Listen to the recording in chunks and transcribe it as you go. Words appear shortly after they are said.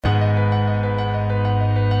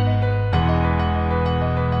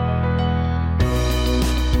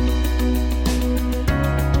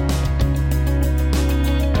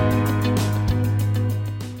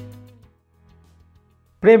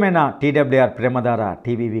ప్రియమైన TWR ప్రేమధార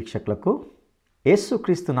TV వీక్షకులకు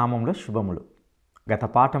యేసుక్రీస్తు నామంలో శుభములు. గత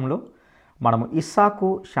పాఠంలో మనము ఇస్సాకు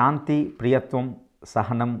శాంతి, ప్రియత్వం,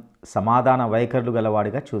 సహనం, సమాధాన వైఖరులు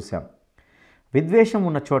గలవాడిగా చూసాం. విద్వేషం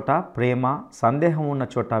ఉన్న చోట ప్రేమ, సందేహం ఉన్న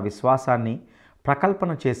చోట విశ్వాసాన్ని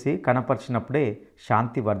ప్రకల్పన చేసి కనపరిచినప్పుడే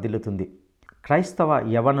శాంతి వర్ధిల్లుతుంది. క్రైస్తవ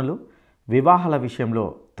యవనులు వివాహాల విషయంలో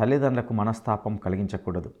తల్లిదండ్రులకు మనస్తాపం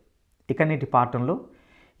కలిగించకూడదు. ఇక నేటి పాఠంలో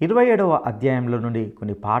 27వ అధ్యాయంలో నుండి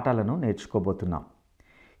కొన్ని పాఠాలను నేర్చుకోబోతున్నాం.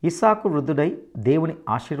 ఇస్సాకు వృద్ధుడై దేవుని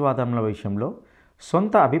ఆశీర్వాదముల విషయంలో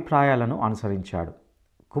సొంత అభిప్రాయాలను అనుసరించాడు.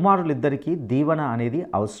 కుమారులిద్దరికీ దీవెన అనేది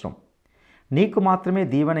అవసరం. నీకు మాత్రమే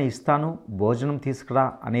దీవెన ఇస్తాను, భోజనం తీసుకురా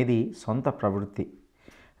అనేది సొంత ప్రవృత్తి.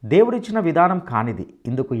 దేవుడిచ్చిన విధానం కానిది.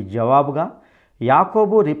 ఇందుకు జవాబుగా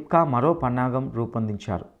యాకోబు, రిబ్కా మరో పన్నాగం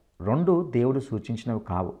రూపొందించారు. రెండు దేవుడు సూచించినవి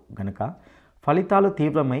కావు గనుక ఫలితాలు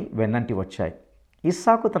తీవ్రమై వెన్నంటి వచ్చాయి.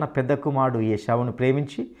 ఇస్సాకు తన పెద్ద కుమారుడు ఏశావును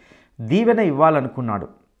ప్రేమించి దీవెన ఇవ్వాలనుకున్నాడు.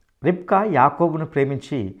 రిబ్కా యాకోబును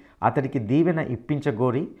ప్రేమించి అతడికి దీవెన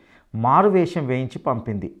ఇప్పించగోరి మారువేషం వేయించి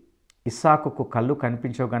పంపింది. ఇస్సాకుకు కళ్ళు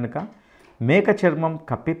కనిపించవు గనుక మేక చర్మం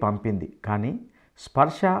కప్పి పంపింది. కానీ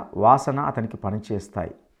స్పర్శ, వాసన అతనికి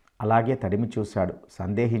పనిచేస్తాయి. అలాగే తడిమి చూశాడు,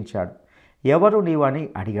 సందేహించాడు. ఎవరు నీవని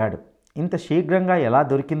అడిగాడు. ఇంత శీఘ్రంగా ఎలా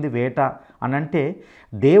దొరికింది వేట అనంటే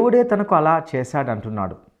దేవుడే తనకు అలా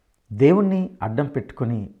చేశాడంటున్నాడు. దేవుణ్ణి అడ్డం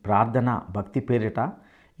పెట్టుకుని ప్రార్థన, భక్తి పేరిట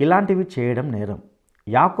ఇలాంటివి చేయడం నేరం.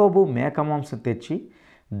 యాకోబు మేక మాంసం తెచ్చి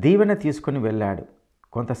దీవెన తీసుకొని వెళ్ళాడు.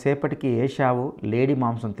 కొంతసేపటికి ఏశావు లేడి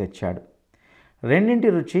మాంసం తెచ్చాడు. రెండింటి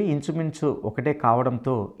రుచి ఇంచుమించు ఒకటే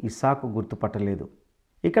కావడంతో ఇస్సాకు గుర్తుపట్టలేదు.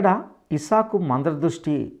 ఇక్కడ ఇస్సాకు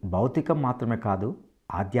మందదృష్టి భౌతికం మాత్రమే కాదు,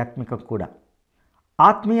 ఆధ్యాత్మికం కూడా.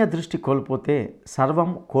 ఆత్మీయ దృష్టి కోల్పోతే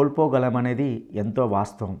సర్వం కోల్పోగలమనేది ఎంతో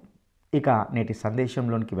వాస్తవం. ఇక నేటి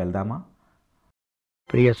సందేశంలోనికి వెళ్దామా?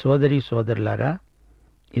 ప్రియ సోదరి సోదరులారా,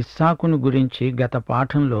 ఇస్సాకును గురించి గత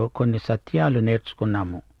పాఠంలో కొన్ని సత్యాలు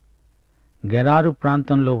నేర్చుకున్నాము. గెరారు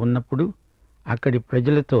ప్రాంతంలో ఉన్నప్పుడు అక్కడి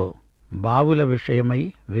ప్రజలతో బావుల విషయమై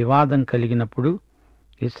వివాదం కలిగినప్పుడు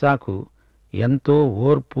ఇస్సాకు ఎంతో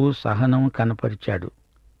ఓర్పు, సహనం కనపరిచాడు.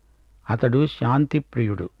 అతడు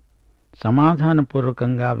శాంతిప్రియుడు.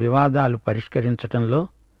 సమాధానపూర్వకంగా వివాదాలు పరిష్కరించటంలో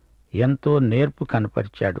ఎంతో నేర్పు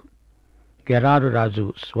కనపరిచాడు. గెరారు రాజు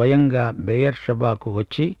స్వయంగా బెయేర్షెబాకు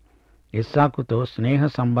వచ్చి ఇస్సాకుతో స్నేహ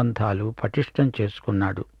సంబంధాలు పటిష్టం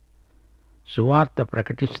చేసుకున్నాడు. సువార్త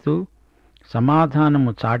ప్రకటిస్తూ,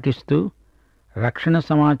 సమాధానము చాటిస్తూ, రక్షణ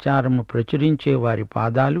సమాచారము ప్రచురించే వారి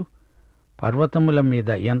పాదాలు పర్వతముల మీద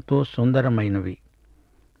ఎంతో సుందరమైనవి.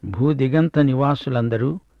 భూదిగంత నివాసులందరూ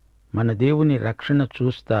మన దేవుని రక్షణ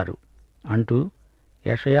చూస్తారు అంటూ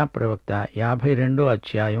యెషయా ప్రవక్త 52వ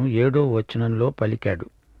అధ్యాయం 7వ వచనంలో పలికాడు.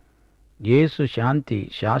 యేసు శాంతి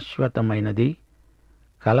శాశ్వతమైనది.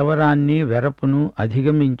 కలవరాన్ని, వెరపును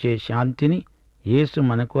అధిగమించే శాంతిని యేసు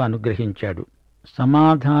మనకు అనుగ్రహించాడు.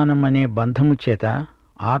 సమాధానమనే బంధము చేత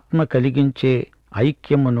ఆత్మ కలిగించే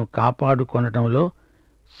ఐక్యమును కాపాడుకొనటంలో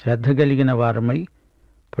శ్రద్ధ కలిగిన వారమై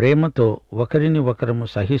ప్రేమతో ఒకరిని ఒకరము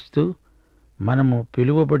సహిస్తూ మనము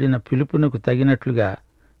పిలువబడిన పిలుపునకు తగినట్లుగా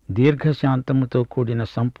దీర్ఘశాంతముతో కూడిన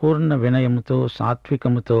సంపూర్ణ వినయముతో,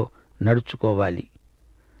 సాత్వికముతో నడుచుకోవాలి.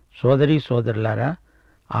 సోదరీ సోదరులారా,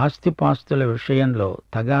 ఆస్తిపాస్తుల విషయంలో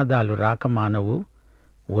తగాదాలు రాకమానవు.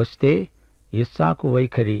 వస్తే ఇస్సాకు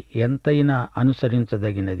వైఖరి ఎంతైనా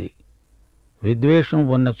అనుసరించదగినది. విద్వేషం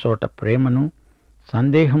ఉన్న చోట ప్రేమను,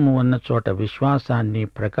 సందేహము ఉన్న చోట విశ్వాసాన్ని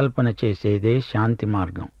ప్రకల్పన చేసేదే శాంతి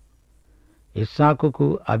మార్గం. ఇస్సాకుకు,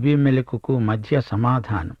 అబీమెలెకుకు మధ్య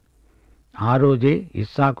సమాధానం. ఆ రోజే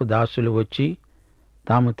ఇస్సాకు దాసులు వచ్చి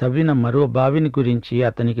తాము తవ్విన మరో బావిని గురించి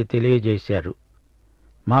అతనికి తెలియజేశారు.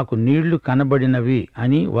 మాకు నీళ్లు కనబడినవి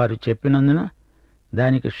అని వారు చెప్పినందున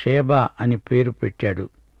దానికి షేబా అని పేరు పెట్టాడు.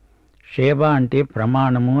 షేబా అంటే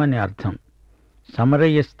ప్రమాణము అని అర్థం.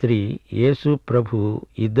 సమరయ స్త్రీ, యేసు ప్రభువు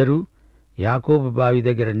ఇద్దరూ యాకోబు బావి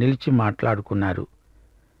దగ్గర నిలిచి మాట్లాడుకున్నారు.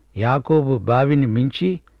 యాకోబు బావిని మించి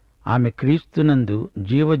ఆమె క్రీస్తునందు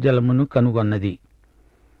జీవజలమును కనుగొన్నది.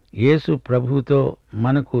 యేసు ప్రభువుతో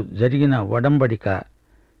మనకు జరిగిన ఒడంబడిక,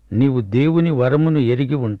 నీవు దేవుని వరమును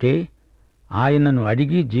ఎరిగి ఉంటే ఆయనను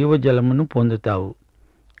అడిగి జీవజలమును పొందుతావు.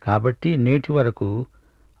 కాబట్టి నేటి వరకు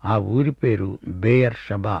ఆ ఊరి పేరు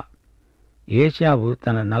బెయేర్షెబా. ఏశావు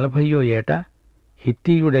తన 40వ ఏట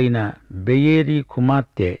హిత్తీయుడైన బెయేరీ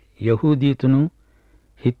కుమార్తె యహూదీతును,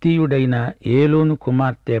 హిత్తీయుడైన ఏలోను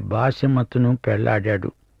కుమార్తె బాశెమతును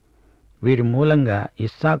పెళ్లాడాడు. వీరి మూలంగా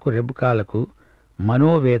ఇస్సాకు, రెబెకాలకు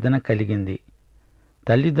మనోవేదన కలిగింది.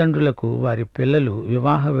 తల్లిదండ్రులకు వారి పిల్లలు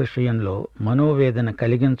వివాహ విషయంలో మనోవేదన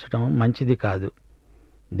కలిగించడం మంచిది కాదు.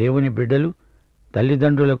 దేవుని బిడ్డలు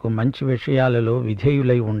తల్లిదండ్రులకు మంచి విషయాలలో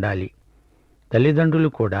విధేయులై ఉండాలి. తల్లిదండ్రులు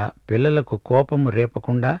కూడా పిల్లలకు కోపము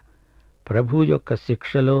రేపకుండా ప్రభువు యొక్క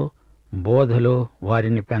శిక్షలో, బోధలో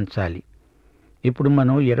వారిని పెంచాలి. ఇప్పుడు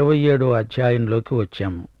మనం 27వ అధ్యాయంలోకి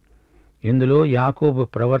వచ్చాము. ఇందులో యాకోబు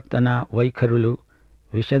ప్రవర్తన, వైఖరులు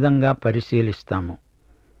విశదంగా పరిశీలిస్తాము.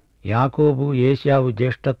 యాకోబు ఏశావు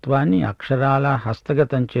జ్యేష్ఠత్వాన్ని అక్షరాలా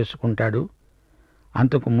హస్తగతం చేసుకుంటాడు.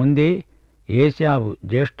 అంతకు ముందే ఏశావు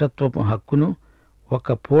జ్యేష్ఠత్వపు హక్కును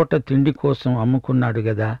ఒక పూట తిండి కోసం అమ్ముకున్నాడు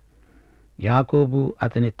గదా. యాకోబు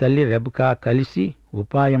అతని తల్లి రెబెకా కలిసి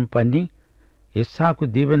ఉపాయం పన్ని ఇస్సాకు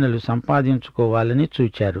దీవెనలు సంపాదించుకోవాలని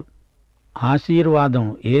చూచారు. ఆశీర్వాదం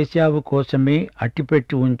ఏశావు కోసమే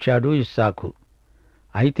అట్టిపెట్టి ఉంచాడు ఇస్సాకు.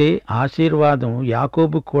 అయితే ఆశీర్వాదం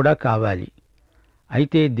యాకోబు కూడా కావాలి.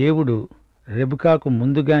 అయితే దేవుడు రెబెకాకు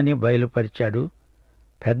ముందుగానే బయలుపరిచాడు,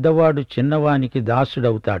 పెద్దవాడు చిన్నవానికి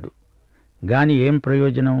దాసుడవుతాడు. గాని ఏం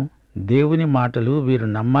ప్రయోజనం? దేవుని మాటలు వీరు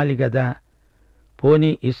నమ్మాలి గదా.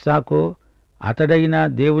 పోని ఇస్సాకో అతడైనా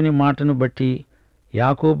దేవుని మాటను బట్టి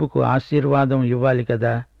యాకోబుకు ఆశీర్వాదం ఇవ్వాలి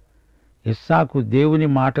కదా. ఇస్సాకు దేవుని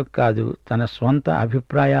మాటకు కాదు, తన స్వంత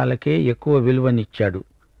అభిప్రాయాలకే ఎక్కువ విలువనిచ్చాడు.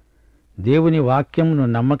 దేవుని వాక్యంను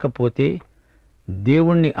నమ్మకపోతే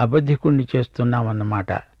దేవుణ్ణి అబద్ధికుణ్ణి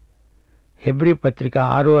చేస్తున్నామన్నమాట. హెబ్రీ పత్రిక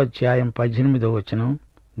 6వ అధ్యాయం 18వ వచనం,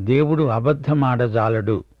 దేవుడు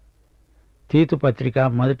అబద్ధమాడజాలడు. తీతు పత్రిక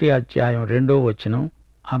 1వ అధ్యాయం 2వ వచనం,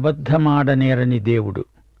 అబద్ధమాడనేరని దేవుడు.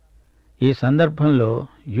 ఈ సందర్భంలో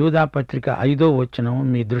యూదా పత్రిక 5వ వచనం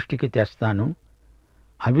మీ దృష్టికి తెస్తాను.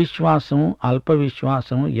 అవిశ్వాసం,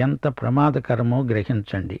 అల్పవిశ్వాసం ఎంత ప్రమాదకరమో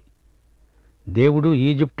గ్రహించండి. దేవుడు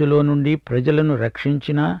ఈజిప్టులో నుండి ప్రజలను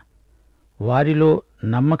రక్షించినా వారిలో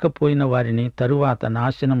నమ్మకపోయిన వారిని తరువాత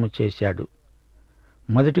నాశనము చేశాడు.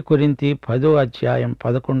 1 కొరింథీ 10వ అధ్యాయం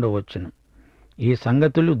 11వ వచనం, ఈ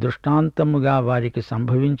సంగతులు దృష్టాంతముగా వారికి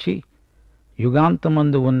సంభవించి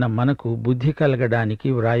యుగాంతమందు ఉన్న మనకు బుద్ధి కలగడానికి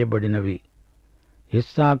వ్రాయబడినవి.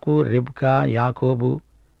 ఇస్సాకు, రెబెకా, యాకోబు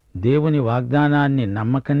దేవుని వాగ్దానాన్ని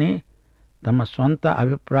నమ్మకనే తమ స్వంత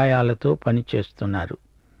అభిప్రాయాలతో పనిచేస్తున్నారు.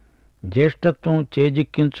 జ్యేష్ఠత్వం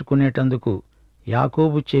చేజిక్కించుకునేటందుకు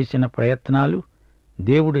యాకోబు చేసిన ప్రయత్నాలు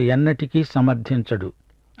దేవుడు ఎన్నటికీ సమర్థించడు,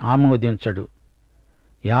 ఆమోదించడు.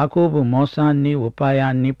 యాకోబు మోసాన్ని,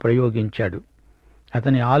 ఉపాయాన్ని ప్రయోగించాడు.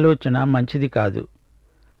 అతని ఆలోచన మంచిది కాదు.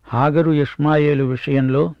 హాగరు, ఇష్మాయేలు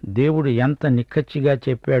విషయంలో దేవుడు ఎంత నిక్కచ్చిగా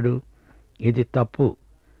చెప్పాడు. ఇది తప్పు.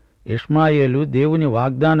 ఇష్మాయేలు దేవుని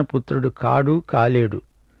వాగ్దాన పుత్రుడు కాడు, కాలేడు.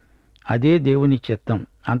 అదే దేవుని చిత్తం.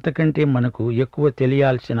 అంతకంటే మనకు ఎక్కువ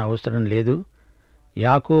తెలియాల్సిన అవసరం లేదు.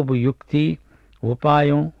 యాకోబు యుక్తి,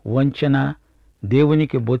 ఉపాయం, వంచన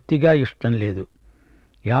దేవునికి బొత్తిగా ఇష్టం లేదు.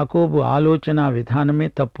 యాకోబు ఆలోచన విధానమే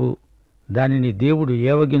తప్పు. దానిని దేవుడు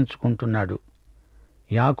ఏవగించుకుంటున్నాడు.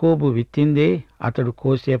 యాకోబు విత్తిందే అతడు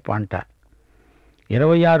కోసే పంట.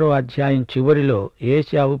 26వ అధ్యాయం చివరిలో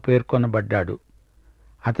ఏశావు పేర్కొనబడ్డాడు.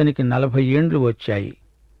 అతనికి 40 ఏండ్లు వచ్చాయి.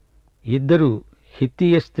 2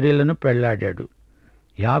 హిత్తీయ స్త్రీలను పెళ్లాడాడు.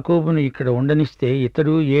 యాకోబును ఇక్కడ ఉండనిస్తే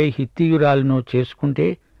ఇతడు ఏ హిత్తీయురాలునో చేసుకుంటే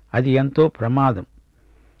అది ఎంతో ప్రమాదం.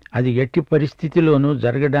 అది ఎట్టి పరిస్థితిలోనూ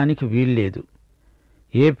జరగడానికి వీల్లేదు.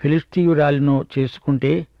 ఏ ఫిలిష్తీయురాలినో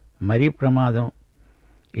చేసుకుంటే మరీ ప్రమాదం.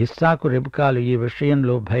 ఇస్సాకు, రెబెకాలు ఈ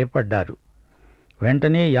విషయంలో భయపడ్డారు.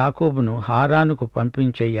 వెంటనే యాకోబును హారానుకు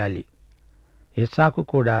పంపించెయ్యాలి. ఇస్సాకు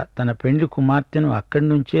కూడా తన పెండ్లి కుమార్తెను అక్కడి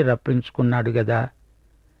నుంచే రప్పించుకున్నాడు గదా.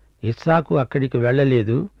 ఇస్సాకు అక్కడికి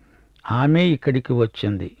వెళ్ళలేదు, ఆమె ఇక్కడికి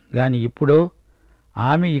వచ్చింది. గాని ఇప్పుడో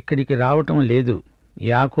ఆమె ఇక్కడికి రావటం లేదు,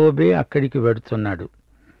 యాకోబే అక్కడికి వెడుతున్నాడు.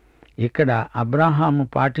 ఇక్కడ అబ్రాహాము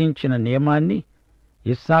పాటించిన నియమాన్ని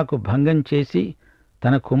ఇస్సాకు భంగం చేసి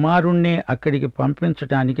తన కుమారుణ్ణే అక్కడికి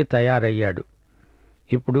పంపించటానికి తయారయ్యాడు.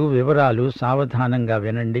 ఇప్పుడు వివరాలు సావధానంగా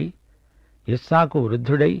వినండి. ఇస్సాకు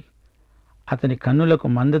వృద్ధుడై అతని కన్నులకు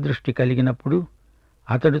మందదృష్టి కలిగినప్పుడు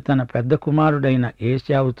అతడు తన పెద్ద కుమారుడైన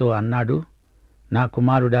ఏశావుతో అన్నాడు, నా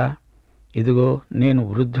కుమారుడా, ఇదిగో నేను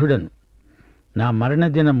వృద్ధుడను. నా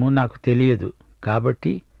మరణదినము నాకు తెలియదు.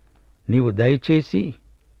 కాబట్టి నీవు దయచేసి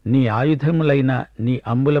నీ ఆయుధములైన నీ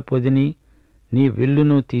అంబుల పొదిని, నీ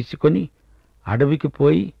విల్లును తీసుకొని అడవికి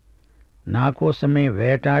పోయి నా కోసమే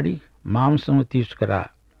వేటాడి మాంసము తీసుకురా.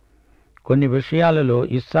 కొన్ని విషయాలలో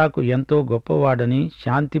ఇస్సాకు ఎంతో గొప్పవాడని,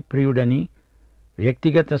 శాంతిప్రియుడని,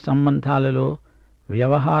 వ్యక్తిగత సంబంధాలలో,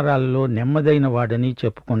 వ్యవహారాలలో నెమ్మదైన వాడని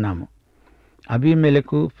చెప్పుకున్నాము.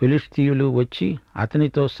 అబీమెలెకు, ఫిలిష్తీయులు వచ్చి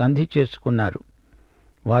అతనితో సంధి చేసుకున్నారు.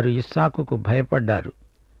 వారు ఇస్సాకుకు భయపడ్డారు.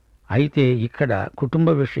 అయితే ఇక్కడ కుటుంబ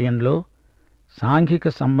విషయంలో, సాంఘిక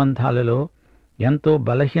సంబంధాలలో ఎంతో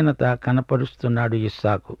బలహీనత కనపరుస్తున్నాడు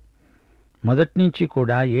ఇస్సాకు. మొదట్నుంచి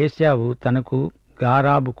కూడా ఏశావు తనకు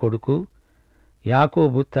గారాబు కొడుకు,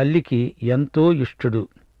 యాకోబు తల్లికి ఎంతో ఇష్టుడు.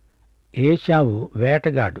 ఏశావు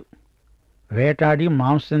వేటగాడు. వేటాడి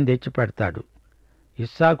మాంసం తెచ్చిపెడతాడు.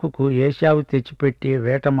 ఇస్సాకుకు ఏశావు తెచ్చిపెట్టే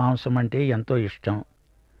వేట మాంసం అంటే ఎంతో ఇష్టం.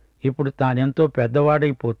 ఇప్పుడు తానెంతో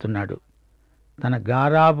పెద్దవాడైపోతున్నాడు. తన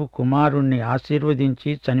గారాబు కుమారుణ్ణి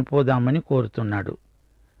ఆశీర్వదించి చనిపోదామని కోరుతున్నాడు.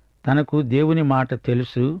 తనకు దేవుని మాట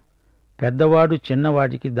తెలుసు, పెద్దవాడు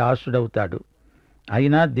చిన్నవాడికి దాసుడవుతాడు.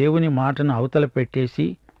 అయినా దేవుని మాటను అవతల పెట్టేసి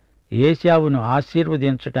ఏశావును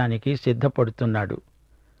ఆశీర్వదించటానికి సిద్ధపడుతున్నాడు.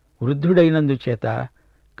 వృద్ధుడైనందుచేత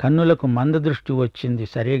కన్నులకు మందదృష్టి వచ్చింది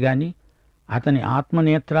సరేగాని అతని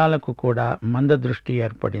ఆత్మనేత్రాలకు కూడా మందదృష్టి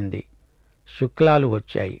ఏర్పడింది. శుక్లాలు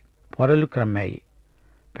వచ్చాయి, పొరలు క్రమ్మాయి.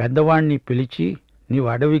 పెద్దవాణ్ణి పిలిచి, నీవు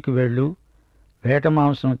అడవికి వెళ్ళు, వేట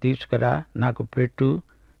మాంసం తీసుకురా, నాకు పెట్టు,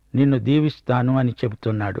 నిన్ను దీవిస్తాను అని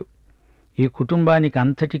చెబుతున్నాడు. ఈ కుటుంబానికి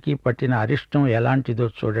అంతటికీ పట్టిన అరిష్టం ఎలాంటిదో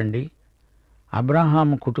చూడండి.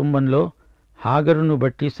 అబ్రహాము కుటుంబంలో హాగరును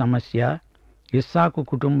బట్టి సమస్య, ఇస్సాకు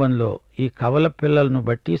కుటుంబంలో ఈ కవల పిల్లలను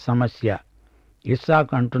బట్టి సమస్య.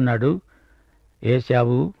 ఇస్సాకు అంటున్నాడు,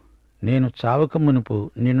 ఏశావు, నేను చావక మునుపు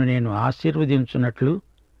నిన్ను నేను ఆశీర్వదించున్నట్లు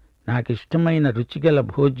నాకిష్టమైన రుచిగల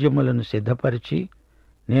భోజ్యములను సిద్ధపరిచి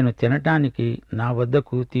నేను తినటానికి నా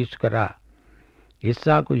వద్దకు తీసుకురా.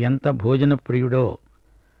 ఇస్సాకు ఎంత భోజన ప్రియుడో!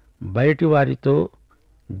 బయటి వారితో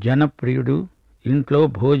జనప్రియుడు, ఇంట్లో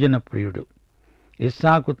భోజన ప్రియుడు.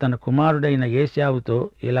 ఇస్సాకు తన కుమారుడైన ఏశావుతో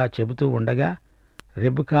ఇలా చెబుతూ ఉండగా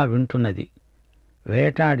రెబెకా వింటున్నది.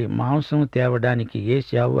 వేటాడి మాంసం తేవడానికి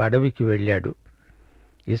ఏశావు అడవికి వెళ్ళాడు.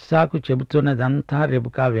 ఇస్సాకు చెబుతున్నదంతా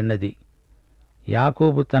రెబెకా విన్నది.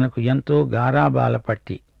 యాకోబు తనకు ఎంతో గారాబాల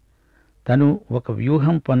పట్టి తను ఒక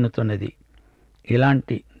వ్యూహం పన్నుతున్నది.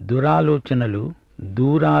 ఇలాంటి దురాలోచనలు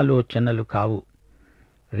దూరాలోచనలు కావు.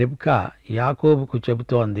 రెబెకా యాకోబుకు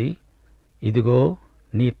చెబుతోంది, ఇదిగో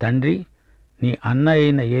నీ తండ్రి నీ అన్న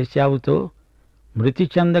అయిన ఏశావుతో మృతి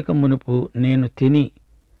చెందక మునుపు నేను తిని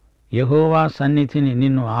యెహోవా సన్నిధిని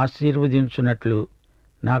నిన్ను ఆశీర్వదించున్నట్లు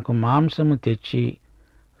నాకు మాంసము తెచ్చి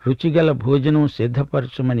రుచిగల భోజనం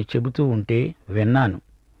సిద్ధపరచుమని చెబుతూ ఉంటే విన్నాను.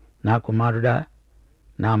 నా కుమారుడా,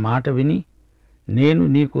 నా మాట విని నేను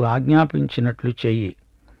నీకు ఆజ్ఞాపించినట్లు చెయ్యి.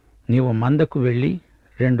 నీవు మందకు వెళ్ళి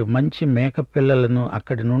 2 మంచి మేకపిల్లలను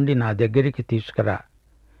అక్కడి నుండి నా దగ్గరికి తీసుకురా.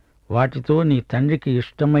 వాటితో నీ తండ్రికి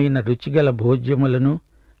ఇష్టమైన రుచిగల భోజ్యములను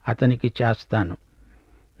అతనికి చేస్తాను.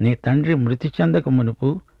 నీ తండ్రి మృతి చెందక మునుపు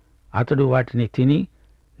అతడు వాటిని తిని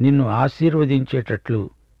నిన్ను ఆశీర్వదించేటట్లు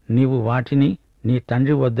నీవు వాటిని నీ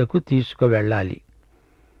తండ్రి వద్దకు తీసుకువెళ్ళాలి.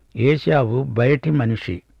 ఏశావు బయటి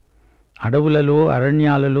మనిషి, అడవులలో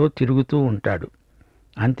అరణ్యాలలో తిరుగుతూ ఉంటాడు.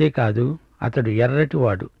 అంతేకాదు, అతడు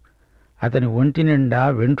ఎర్రటివాడు. అతని ఒంటి నిండా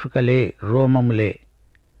వెంట్రుకలే, రోమములే.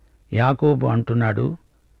 యాకోబు అంటున్నాడు,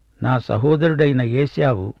 నా సహోదరుడైన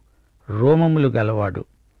ఏశావు రోమములు గలవాడు,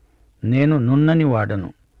 నేను నున్నని వాడను.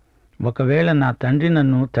 ఒకవేళ నా తండ్రి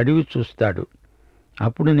నన్ను తడివి చూస్తాడు.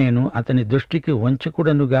 అప్పుడు నేను అతని దృష్టికి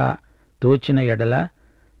వంచకుడనుగా తోచిన ఎడల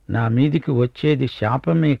నా మీదికి వచ్చేది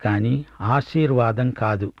శాపమే కాని ఆశీర్వాదం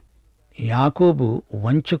కాదు. యాకోబు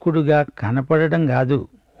వంచకుడుగా కనపడడం కాదు,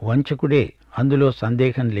 వంచకుడే, అందులో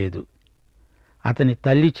సందేహం లేదు. అతని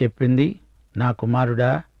తల్లి చెప్పింది, నా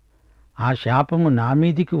కుమారుడా, ఆ శాపము నా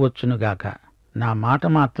మీదికి వచ్చునుగాక. నా మాట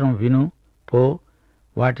మాత్రం విను, పో,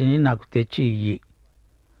 వాటిని నాకు తెచ్చి ఇయ్యి.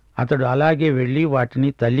 అతడు అలాగే వెళ్ళి వాటిని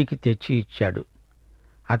తల్లికి తెచ్చి ఇచ్చాడు.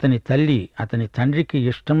 అతని తల్లి అతని తండ్రికి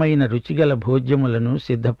ఇష్టమైన రుచిగల భోజ్యములను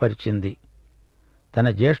సిద్ధపరిచింది. తన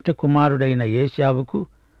జ్యేష్ఠ కుమారుడైన ఏశావుకు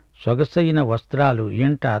సొగసైన వస్త్రాలు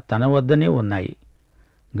ఇంట తన వద్దనే ఉన్నాయి.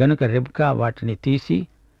 గనుక రెబెకా వాటిని తీసి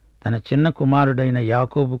తన చిన్న కుమారుడైన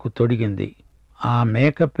యాకోబుకు తొడిగింది. ఆ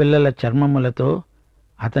మేక పిల్లల చర్మములతో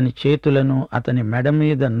అతని చేతులను, అతని మెడ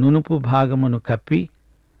మీద నునుపు భాగమును కప్పి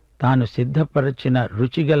తాను సిద్ధపరచిన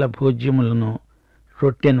రుచిగల భోజ్యములను,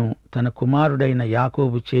 రొట్టెను తన కుమారుడైన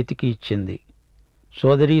యాకోబు చేతికి ఇచ్చింది.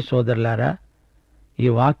 సోదరీ సోదరులారా, ఈ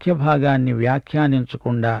వాక్య భాగాన్ని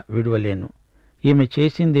వ్యాఖ్యానించకుండా విడువలేను. ఈమె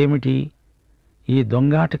చేసిందేమిటి? ఈ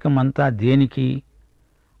దొంగాటకమంతా దేనికి?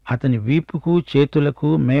 అతని వీపుకు చేతులకు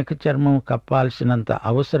మేక చర్మం కప్పాల్సినంత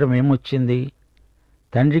అవసరమేమొచ్చింది?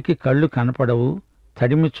 తండ్రికి కళ్ళు కనపడవు,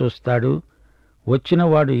 తడిమి చూస్తాడు.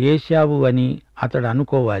 వచ్చినవాడు ఏశావు అని అతడు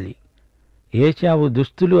అనుకోవాలి. ఏశావు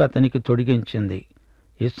దుస్తులు అతనికి తొడిగించింది.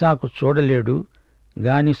 ఇస్సాకు చూడలేడు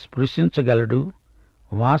గాని స్పృశించగలడు,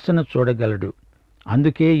 వాసన చూడగలడు.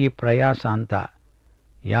 అందుకే ఈ ప్రయాస అంతా.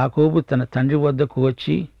 యాకోబు తన తండ్రి వద్దకు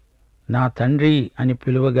వచ్చి నా తండ్రి అని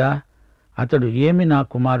పిలువగా అతడు, ఏమి నా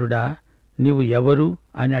కుమారుడా, నీవు ఎవరు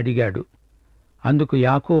అని అడిగాడు. అందుకు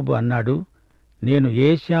యాకోబు అన్నాడు, నేను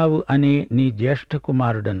ఏశావు అనే నీ జ్యేష్ఠ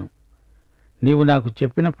కుమారుడను. నీవు నాకు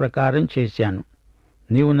చెప్పిన ప్రకారం చేశాను.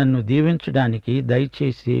 నీవు నన్ను దీవించడానికి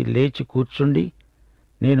దయచేసి లేచి కూర్చుండి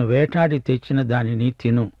నేను వేటాడి తెచ్చిన దానిని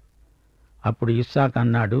తిను. అప్పుడు ఇస్సాకు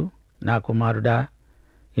అన్నాడు, నా కుమారుడా,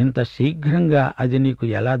 ఇంత శీఘ్రంగా అది నీకు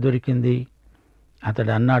ఎలా దొరికింది?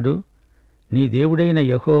 అతడు అన్నాడు, నీ దేవుడైన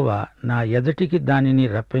యెహోవా నా ఎదటికి దానిని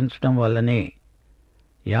రప్పించటం వల్లనే.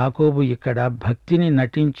 యాకోబు ఇక్కడ భక్తిని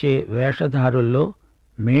నటించే వేషధారుల్లో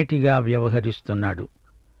మేటిగా వ్యవహరిస్తున్నాడు.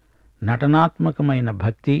 నటనాత్మకమైన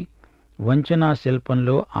భక్తి, వంచనా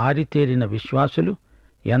శిల్పంలో ఆరితేరిన విశ్వాసులు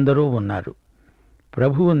ఎందరో ఉన్నారు.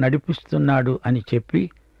 ప్రభువు నడిపిస్తున్నాడు అని చెప్పి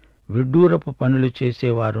విడ్డూరపు పనులు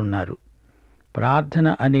చేసేవారున్నారు. ప్రార్థన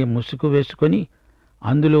అనే ముసుగు వేసుకొని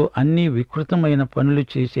అందులో అన్ని వికృతమైన పనులు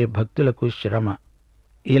చేసే భక్తులకు శ్రమ.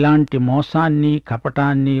 ఇలాంటి మోసాన్ని,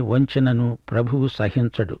 కపటాన్ని, వంచనను ప్రభువు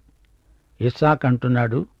సహించడు. ఇస్సాకు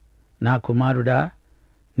అంటున్నాడు, నా కుమారుడా,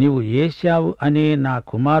 నీవు ఏశావు అనే నా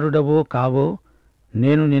కుమారుడవో కావో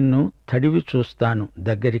నేను నిన్ను తడివి చూస్తాను,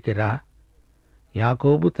 దగ్గరికి రా.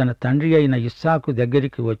 యాకోబు తన తండ్రి అయిన ఇస్సాకు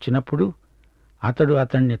దగ్గరికి వచ్చినప్పుడు అతడు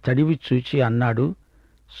అతణ్ణి తడివి చూచి అన్నాడు,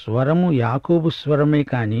 స్వరము యాకోబు స్వరమే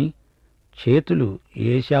కాని చేతులు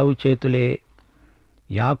ఏశావు చేతులే.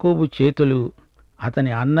 యాకోబు చేతులు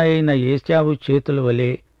అతని అన్న అయిన ఏశావు చేతుల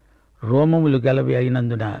వలె రోమములు గలవి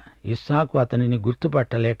అయినందున ఇస్సాకు అతనిని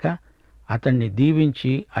గుర్తుపట్టలేక అతణ్ణి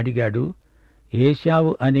దీవించి అడిగాడు,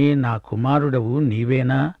 ఏశావు అనే నా కుమారుడవు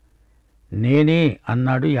నీవేనా? నేనే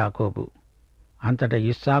అన్నాడు యాకోబు. అంతటా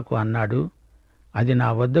ఇస్సాకు అన్నాడు, అది నా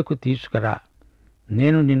వద్దకు తీసుకురా.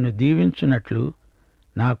 నేను నిన్ను దీవించున్నట్లు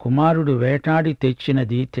నా కుమారుడు వేటాడి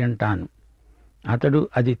తెచ్చినది తింటాను. అతడు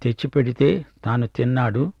అది తెచ్చిపెడితే తాను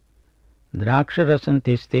తిన్నాడు. ద్రాక్షరసం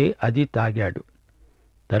తెస్తే అది తాగాడు.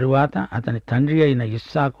 తరువాత అతని తండ్రి అయిన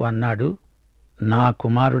ఇస్సాకు అన్నాడు, నా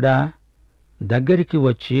కుమారుడా, దగ్గరికి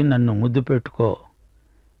వచ్చి నన్ను ముద్దు పెట్టుకో.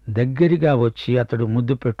 దగ్గరగా వచ్చి అతడు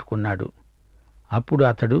ముద్దు పెట్టుకున్నాడు. అప్పుడు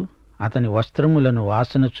అతడు అతని వస్త్రములను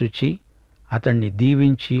వాసన చూచి అతణ్ణి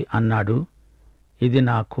దీవించి అన్నాడు, ఇది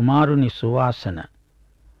నా కుమారుని సువాసన.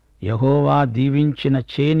 యెహోవా దీవించిన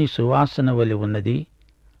చేని సువాసన వలె ఉన్నది.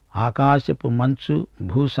 ఆకాశపు మంచు,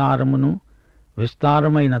 భూసారమును,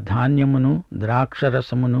 విస్తారమైన ధాన్యమును,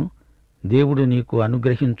 ద్రాక్షరసమును దేవుడు నీకు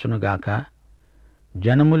అనుగ్రహించునుగాక.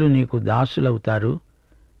 జనములు నీకు దాసులవుతారు,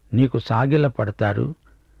 నీకు సాగిలపడతారు.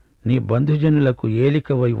 నీ బంధుజనులకు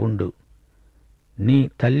ఏలికవై ఉండు. నీ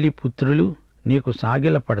తల్లి పుత్రులు నీకు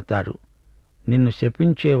సాగిలపడతారు. నిన్ను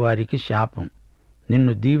శపించేవారికి శాపం,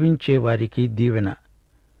 నిన్ను దీవించేవారికి దీవెన.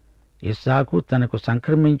 ఇస్సాకు తనకు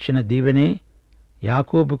సంక్రమించిన దీవెనే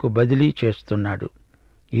యాకోబుకు బదిలీ చేస్తున్నాడు.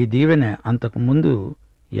 ఈ దీవెన అంతకుముందు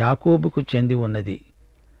యాకోబుకు చెంది ఉన్నది.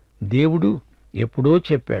 దేవుడు ఎప్పుడో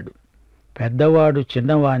చెప్పాడు, పెద్దవాడు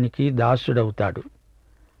చిన్నవానికి దాసుడవుతాడు.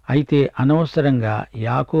 అయితే అనవసరంగా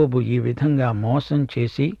యాకోబు ఈ విధంగా మోసం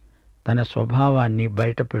చేసి తన స్వభావాన్ని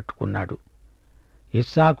బయటపెట్టుకున్నాడు.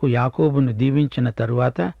 ఇస్సాకు యాకోబును దీవించిన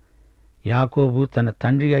తరువాత యాకోబు తన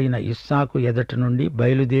తండ్రి అయిన ఇస్సాకు ఎదట నుండి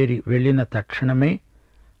బయలుదేరి వెళ్లిన తక్షణమే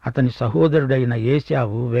అతని సహోదరుడైన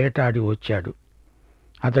ఏశావు వేటాడి వచ్చాడు.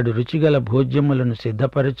 అతడు రుచిగల భోజ్యములను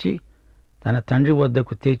సిద్ధపరిచి తన తండ్రి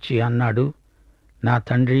వద్దకు తెచ్చి అన్నాడు, నా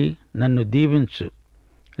తండ్రి, నన్ను దీవించు.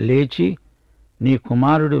 లేచి నీ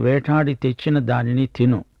కుమారుడు వేటాడి తెచ్చిన దానిని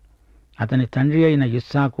తిను. అతని తండ్రి అయిన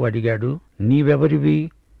ఇస్సాకు అడిగాడు, నీవెవరివి?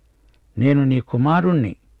 నేను నీ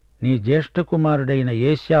కుమారుణ్ణి, నీ జ్యేష్ఠ కుమారుడైన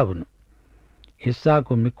ఏశావును.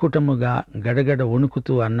 ఇస్సాకు మిక్కుటముగా గడగడ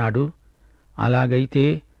వణుకుతూ అన్నాడు, అలాగైతే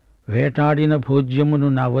వేటాడిన భోజ్యమును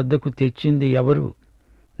నా వద్దకు తెచ్చింది ఎవరు?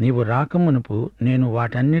 నీవు రాకమునుపు నేను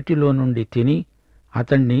వాటన్నిటిలో నుండి తిని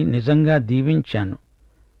అతణ్ణి నిజంగా దీవించాను.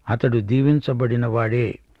 అతడు దీవించబడిన వాడే.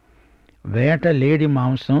 వేట లేడి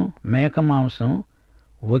మాంసం, మేక మాంసం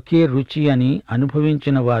ఒకే రుచి అని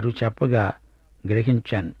అనుభవించిన వారు చెప్పగా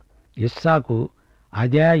గ్రహించాను. ఇస్సాకు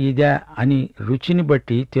అదా ఇదా అని రుచిని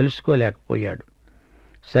బట్టి తెలుసుకోలేకపోయాడు.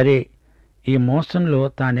 సరే, ఈ మోసంలో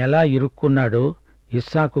తానెలా ఇరుక్కున్నాడో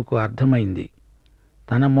ఇస్సాకుకు అర్థమైంది.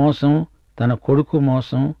 తన మోసం, తన కొడుకు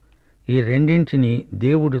మోసం, ఈ రెండింటినీ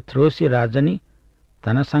దేవుడు త్రోసిరాజని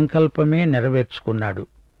తన సంకల్పమే నెరవేర్చుకున్నాడు.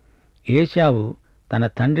 ఏశావు తన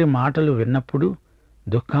తండ్రి మాటలు విన్నప్పుడు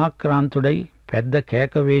దుఃఖాక్రాంతుడై పెద్ద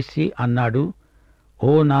కేక వేసి అన్నాడు,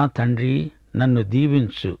 ఓ నా తండ్రి, నన్ను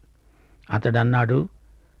దీవించు. అతడన్నాడు,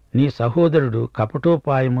 నీ సహోదరుడు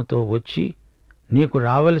కపటోపాయముతో వచ్చి నీకు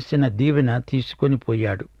రావలసిన దీవెన తీసుకొని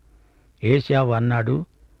పోయాడు. ఏశావు అన్నాడు,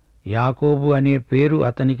 యాకోబు అనే పేరు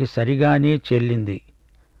అతనికి సరిగానే చెల్లింది.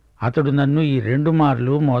 అతడు నన్ను ఈ 2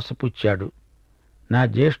 మార్లు మోసపుచ్చాడు. నా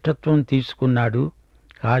జ్యేష్ఠత్వం తీసుకున్నాడు,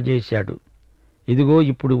 కాజేశాడు. ఇదిగో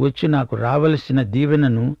ఇప్పుడు వచ్చి నాకు రావలసిన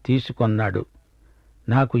దీవెనను తీసుకొన్నాడు.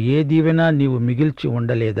 నాకు ఏ దీవెన నీవు మిగిల్చి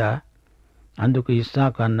ఉండలేదా? అందుకు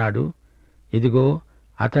ఇస్సాకు అన్నాడు, ఇదిగో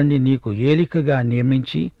అతణ్ణి నీకు ఏలికగా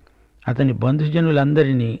నియమించి అతని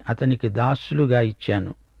బంధుజనులందరినీ అతనికి దాసులుగా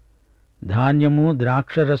ఇచ్చాను. ధాన్యము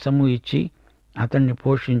ద్రాక్షరసము ఇచ్చి అతన్ని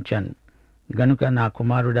పోషించాను. గనుక నా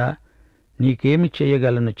కుమారుడా, నీకేమి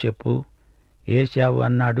చేయగలను చెప్పు. ఏశావు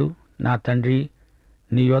అన్నాడు, నా తండ్రి,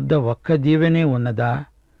 నీ యొద్ద ఒక్క దీవెనే ఉన్నదా?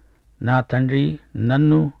 నా తండ్రి,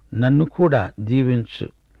 నన్ను కూడా దీవించు.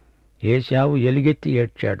 ఏశావు ఎలుగెత్తి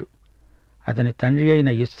ఏడ్చాడు. అతని తండ్రి అయిన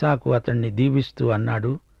ఇస్సాకు అతన్ని దీవిస్తూ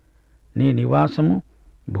అన్నాడు, నీ నివాసము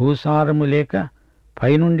భూసారము లేక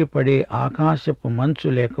పైనుండి పడే ఆకాశపు మంచు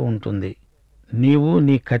లేక ఉంటుంది. నీవు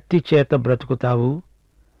నీ కత్తి చేత బ్రతుకుతావు,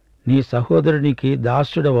 నీ సహోదరునికి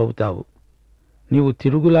దాసుడవవుతావు. నీవు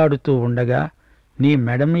తిరుగులాడుతూ ఉండగా నీ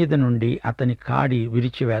మెడ మీద నుండి అతని కాడి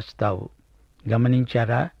విరిచివేస్తావు.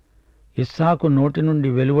 గమనించారా? ఇస్సాకు నోటి నుండి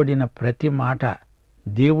వెలువడిన ప్రతి మాట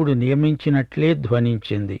దేవుడు నియమించినట్లే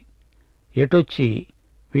ధ్వనించింది. ఎటొచ్చి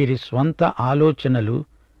వీరి స్వంత ఆలోచనలు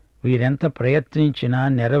వీరెంత ప్రయత్నించినా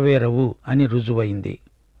నెరవేరవు అని రుజువైంది.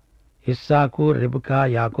 ఇస్సాకు, రెబెకా,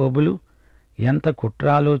 యాకోబులు ఎంత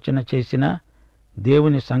కుట్రాలోచన చేసినా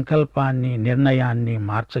దేవుని సంకల్పాన్ని, నిర్ణయాన్ని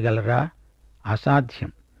మార్చగలరా?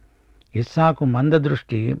 అసాధ్యం. ఇస్సాకు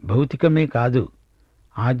మందదృష్టి భౌతికమే కాదు,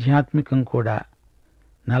 ఆధ్యాత్మికం కూడా.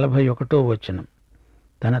 41వ వచనం.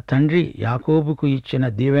 తన తండ్రి యాకోబుకు ఇచ్చిన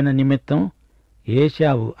దీవెన నిమిత్తం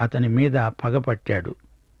ఏశావు అతని మీద పగపట్టాడు.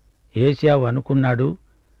 ఏశావు అనుకున్నాడు,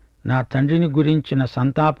 నా తండ్రిని గురించిన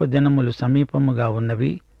సంతాప దినములు సమీపముగా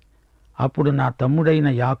ఉన్నవి, అప్పుడు నా తమ్ముడైన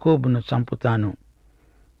యాకోబును చంపుతాను.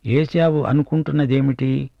 ఏశావు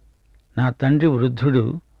అనుకుంటున్నదేమిటి? నా తండ్రి వృద్ధుడు,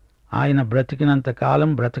 ఆయన బ్రతికినంత కాలం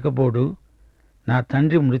బ్రతకబోడు. నా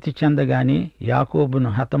తండ్రి మృతి చెందగానే యాకోబును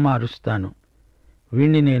హతమారుస్తాను,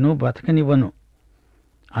 వీణ్ణి నేను బ్రతకనివ్వను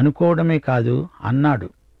అనుకోవడమే కాదు, అన్నాడు.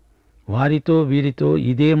 వారితో వీరితో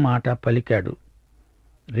ఇదే మాట పలికాడు.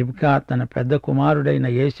 రిబ్కా తన పెద్ద కుమారుడైన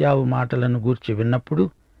ఏశావు మాటలను గూర్చి విన్నప్పుడు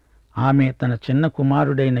ఆమె తన చిన్న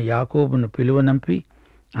కుమారుడైన యాకోబును పిలువనంపి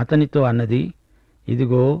అతనితో అన్నది,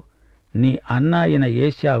 ఇదిగో, నీ అన్న అయిన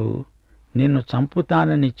ఏశావు నిన్ను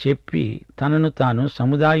చంపుతానని చెప్పి తనను తాను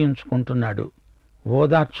సముదాయించుకుంటున్నాడు,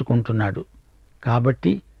 ఓదార్చుకుంటున్నాడు.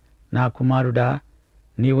 కాబట్టి నా కుమారుడా,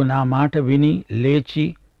 నీవు నా మాట విని లేచి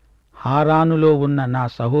హారానులో ఉన్న నా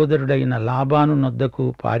సహోదరుడైన లాబాను నొద్దకు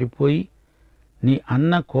పారిపోయి నీ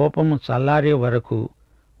అన్న కోపము చల్లారే వరకు,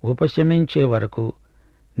 ఉపశమించే వరకు,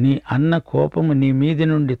 నీ అన్న కోపము నీ మీది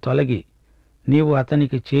నుండి తొలగి నీవు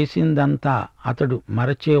అతనికి చేసిందంతా అతడు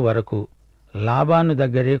మరచే వరకు లాబాను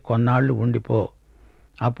దగ్గరే కొన్నాళ్లు ఉండిపో.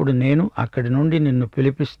 అప్పుడు నేను అక్కడి నుండి నిన్ను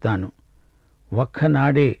పిలిపిస్తాను.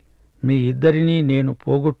 ఒక్కనాడే మీ ఇద్దరినీ నేను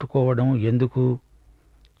పోగొట్టుకోవడం ఎందుకు?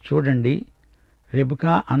 చూడండి,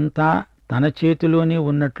 రెబెకా అంతా తన చేతిలోనే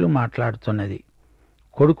ఉన్నట్లు మాట్లాడుతున్నది.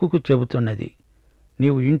 కొడుకుకు చెబుతున్నది,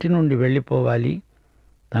 నీవు ఇంటి నుండి వెళ్ళిపోవాలి.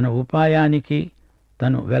 తన ఉపాయానికి,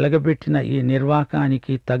 తను వెలగబెట్టిన ఈ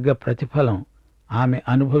నిర్వాకానికి తగ్గ ప్రతిఫలం ఆమె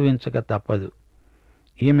అనుభవించక తప్పదు.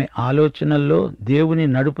 ఈమె ఆలోచనల్లో దేవుని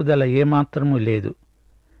నడుపుదల ఏమాత్రమూ లేదు.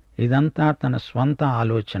 ఇదంతా తన స్వంత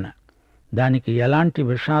ఆలోచన. దానికి ఎలాంటి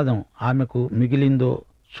విషాదం ఆమెకు మిగిలిందో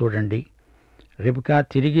చూడండి. రెబెకా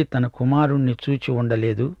తిరిగి తన కుమారుణ్ణి చూచి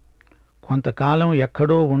ఉండలేదు. కొంతకాలం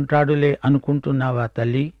ఎక్కడో ఉంటాడులే అనుకుంటున్నావా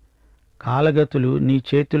తల్లి? కాలగతులు నీ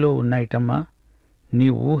చేతిలో ఉన్నాయిటమ్మా. నీ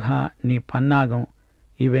ఊహ, నీ పన్నాగం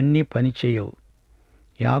ఇవన్నీ పనిచేయవు.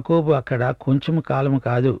 యాకోబు అక్కడ కొంచెం కాలము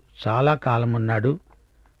కాదు, చాలా కాలమున్నాడు.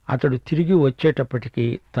 అతడు తిరిగి వచ్చేటప్పటికి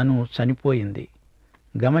తను చనిపోయింది.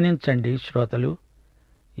 గమనించండి శ్రోతలు,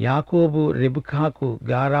 యాకోబు రెబెకాకు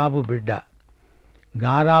గారాబు బిడ్డ.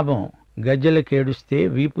 గారాబం గజ్జెలకేడుస్తే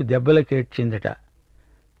వీపు దెబ్బలకేడ్చిందట.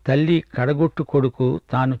 తల్లి కడగొట్టు కొడుకు,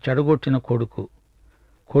 తాను చెడగొట్టిన కొడుకు.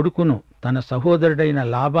 కొడుకును తన సహోదరుడైన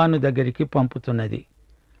లాబాను దగ్గరికి పంపుతున్నది.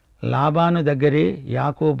 లాబాను దగ్గరే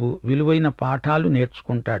యాకోబు విలువైన పాఠాలు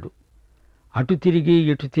నేర్చుకుంటాడు. అటు తిరిగి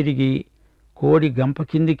ఇటు తిరిగి కోడి గంప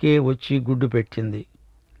కిందికే వచ్చి గుడ్డు పెట్టింది.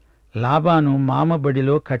 లాబాను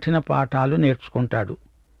మామబడిలో కఠిన పాఠాలు నేర్చుకుంటాడు.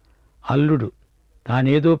 అల్లుడు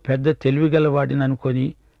తానేదో పెద్ద తెలివిగలవాడిననుకొని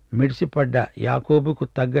మిడిసిపడ్డ యాకోబుకు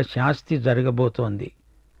తగ్గ శాస్తి జరగబోతోంది.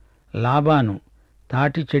 లాబాను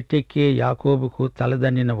తాటి చెట్టెక్కే యాకోబుకు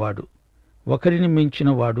తలదన్నినవాడు, ఒకరిని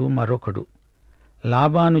మించినవాడు మరొకడు.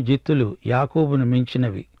 లాబాను జిత్తులు యాకోబును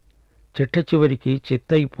మించినవి. చిట్ట చివరికి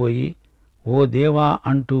చిత్తయిపోయి ఓ దేవా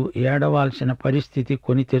అంటూ ఏడవాల్సిన పరిస్థితి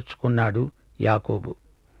కొని తెచ్చుకున్నాడు యాకోబు.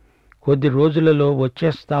 కొద్ది రోజులలో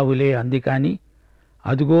వచ్చేస్తావులే అందికాని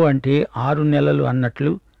అదుగో అంటే 6 నెలలు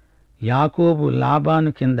అన్నట్లు యాకోబు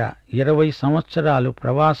లాబాను కింద 20 సంవత్సరాలు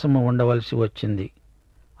ప్రవాసము ఉండవలసి వచ్చింది.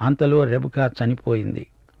 అంతలో రెబెకా చనిపోయింది.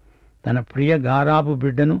 తన ప్రియ గారాబు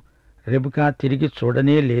బిడ్డను రెబెకా తిరిగి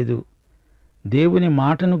చూడనే లేదు. దేవుని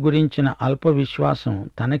మాటను గురించిన అల్ప విశ్వాసం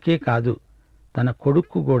తనకే కాదు, తన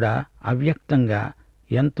కొడుక్కు కూడా అవ్యక్తంగా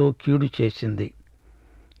ఎంతో కీడు చేసింది.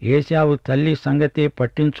 ఏశావు తల్లి సంగతే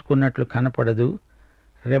పట్టించుకున్నట్లు కనపడదు.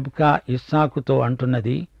 రెబ్కా ఇస్సాకుతో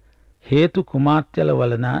అంటున్నది, హేతు కుమార్తెల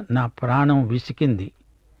వలన నా ప్రాణం విసికింది.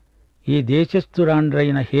 ఈ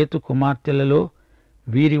దేశస్థురాండ్రైన హేతు కుమార్తెలలో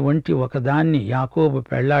వీరి వంటి ఒకదాన్ని యాకోబు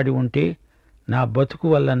పెళ్లాడి ఉంటే నా బతుకు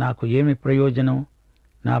వల్ల నాకు ఏమి ప్రయోజనం?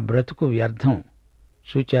 నా బ్రతుకు వ్యర్థం.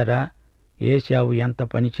 చూచారా ఏశావు ఎంత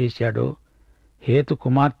పనిచేశాడో? హేతు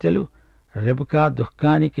కుమార్తెలు రెబ్కా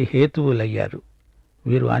దుఃఖానికి హేతువులయ్యారు.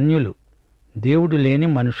 వీరు అన్యులు, దేవుడు లేని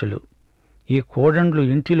మనుషులు. ఈ కోడండ్లు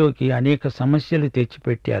ఇంటిలోకి అనేక సమస్యలు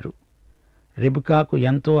తెచ్చిపెట్టారు. రెబ్కాకు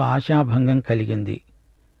ఎంతో ఆశాభంగం కలిగింది.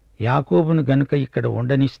 యాకోబును గనుక ఇక్కడ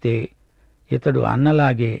ఉండనిస్తే ఇతడు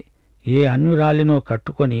అన్నలాగే ఏ అన్యురాలినో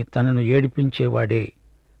కట్టుకొని తనను ఏడిపించేవాడే,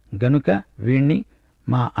 గనుక వీణ్ణి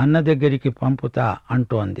మా అన్న దగ్గరికి పంపుతా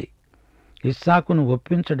అంటోంది. ఇస్సాకును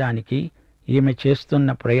ఒప్పించడానికి ఈమె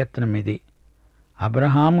చేస్తున్న ప్రయత్నమిది.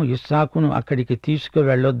 అబ్రహాము ఇస్సాకును అక్కడికి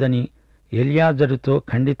తీసుకువెళ్ళొద్దని ఎలియాజరుతో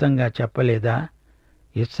ఖండితంగా చెప్పలేదా?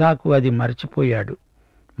 ఇస్సాకు అది మరచిపోయాడు.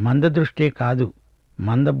 మందదృష్టే కాదు,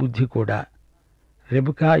 మందబుద్ధి కూడా.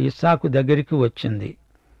 రెబ్కా ఇస్సాకు దగ్గరికి వచ్చింది.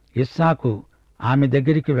 ఇస్సాకు ఆమె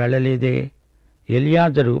దగ్గరికి వెళ్ళలేదే.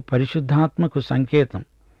 ఎలియాజరు పరిశుద్ధాత్మకు సంకేతం.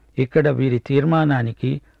 ఇక్కడ వీరి తీర్మానానికి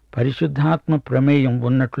పరిశుద్ధాత్మ ప్రమేయం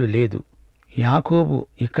ఉన్నట్లు లేదు. యాకోబు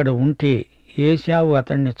ఇక్కడ ఉంటే ఏశావు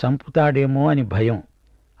అతణ్ణి చంపుతాడేమో అని భయం.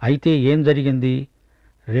 అయితే ఏం జరిగింది?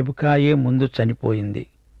 రెబ్కాయే ముందు చనిపోయింది.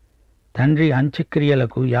 తండ్రి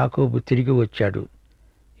అంత్యక్రియలకు యాకోబు తిరిగి వచ్చాడు.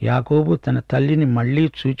 యాకోబు తన తల్లిని మళ్లీ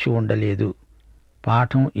చూచి ఉండలేదు.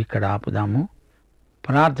 పాఠం ఇక్కడ ఆపుదాము.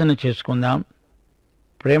 ప్రార్థన చేసుకుందాం.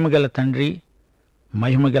 ప్రేమగల తండ్రి,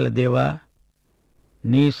 మహిమగల దేవా,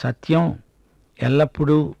 నీ సత్యం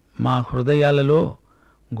ఎల్లప్పుడూ మా హృదయాలలో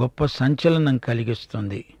గొప్ప సంచలనం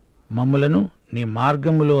కలిగిస్తుంది. మమ్ములను నీ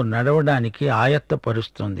మార్గములో నడవడానికి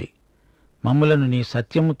ఆయత్తపరుస్తుంది. మమ్ములను నీ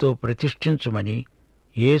సత్యముతో ప్రతిష్ఠించుమని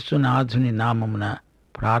యేసునాథుని నామమున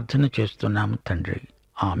ప్రార్థన చేస్తున్నాము తండ్రి.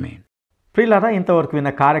 ఆమేన్. ప్రియులారా, ఇంతవరకు విన్న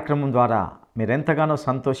కార్యక్రమం ద్వారా మీరెంతగానో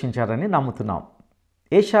సంతోషించారని నమ్ముతున్నాం.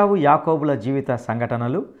 ఏశావు యాకోబుల జీవిత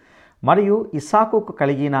సంఘటనలు మరియు ఇస్సాకుకు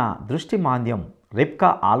కలిగిన దృష్టి మాంద్యం, రెబ్కా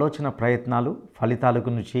ఆలోచన ప్రయత్నాలు, ఫలితాల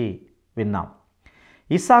గురించి విన్నాం.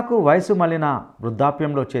 ఇస్సాకు వయసు మళ్ళిన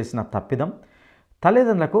వృద్ధాప్యంలో చేసిన తప్పిదం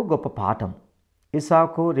తల్లిదండ్రులకు గొప్ప పాఠం.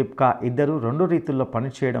 ఇస్సాకు, రెబ్కా ఇద్దరూ రెండు రీతుల్లో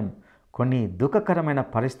పనిచేయడం కొన్ని దుఃఖకరమైన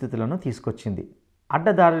పరిస్థితులను తీసుకొచ్చింది.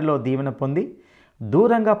 అడ్డదారిలో దీవెన పొంది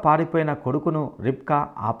దూరంగా పారిపోయిన కొడుకును రెబ్కా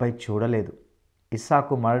ఆపై చూడలేదు.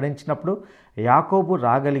 ఇస్సాకు మరణించినప్పుడు యాకోబు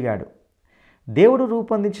రాగలిగాడు. దేవుడు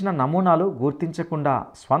రూపొందించిన నమూనాలు గుర్తించకుండా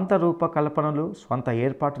స్వంత రూపకల్పనలు, స్వంత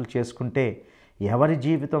ఏర్పాట్లు చేసుకుంటే ఎవరి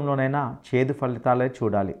జీవితంలోనైనా చేదు ఫలితాలే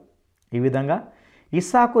చూడాలి. ఈ విధంగా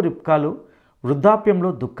ఇస్సాకు, రెబ్కాలు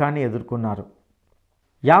వృద్ధాప్యంలో దుఃఖాన్ని ఎదుర్కొన్నారు.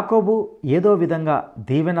 యాకోబు ఏదో విధంగా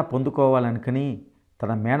దీవెన పొందుకోవాలనుకుని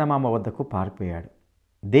తన మేనమామ వద్దకు పారిపోయాడు.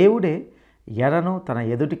 దేవుడే ఎరను తన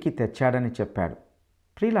ఎదుటికి తెచ్చాడని చెప్పాడు.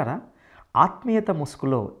 ప్రియులారా, ఆత్మీయత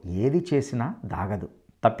ముసుగులో ఏది చేసినా దాగదు,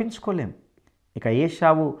 తప్పించుకోలేం. ఇక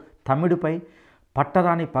ఏశావు తమ్ముడిపై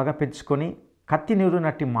పట్టరాని పగ పెంచుకొని కత్తి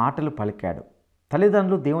నీరునట్టి మాటలు పలికాడు.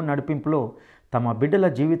 తల్లిదండ్రులు దేవుని నడిపింపులో తమ బిడ్డల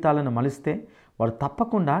జీవితాలను మలిస్తే వారు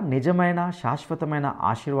తప్పకుండా నిజమైన శాశ్వతమైన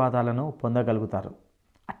ఆశీర్వాదాలను పొందగలుగుతారు.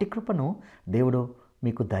 అట్టి కృపను దేవుడు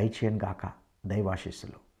మీకు దయచేయనుగాక.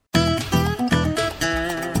 దైవాశీస్సులు.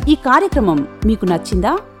 ఈ కార్యక్రమం మీకు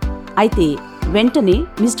నచ్చిందా? అయితే వెంటనే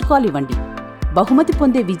మిస్డ్ కాల్ ఇవ్వండి. బహుమతి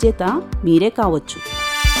పొందే విజేత మీరే కావచ్చు.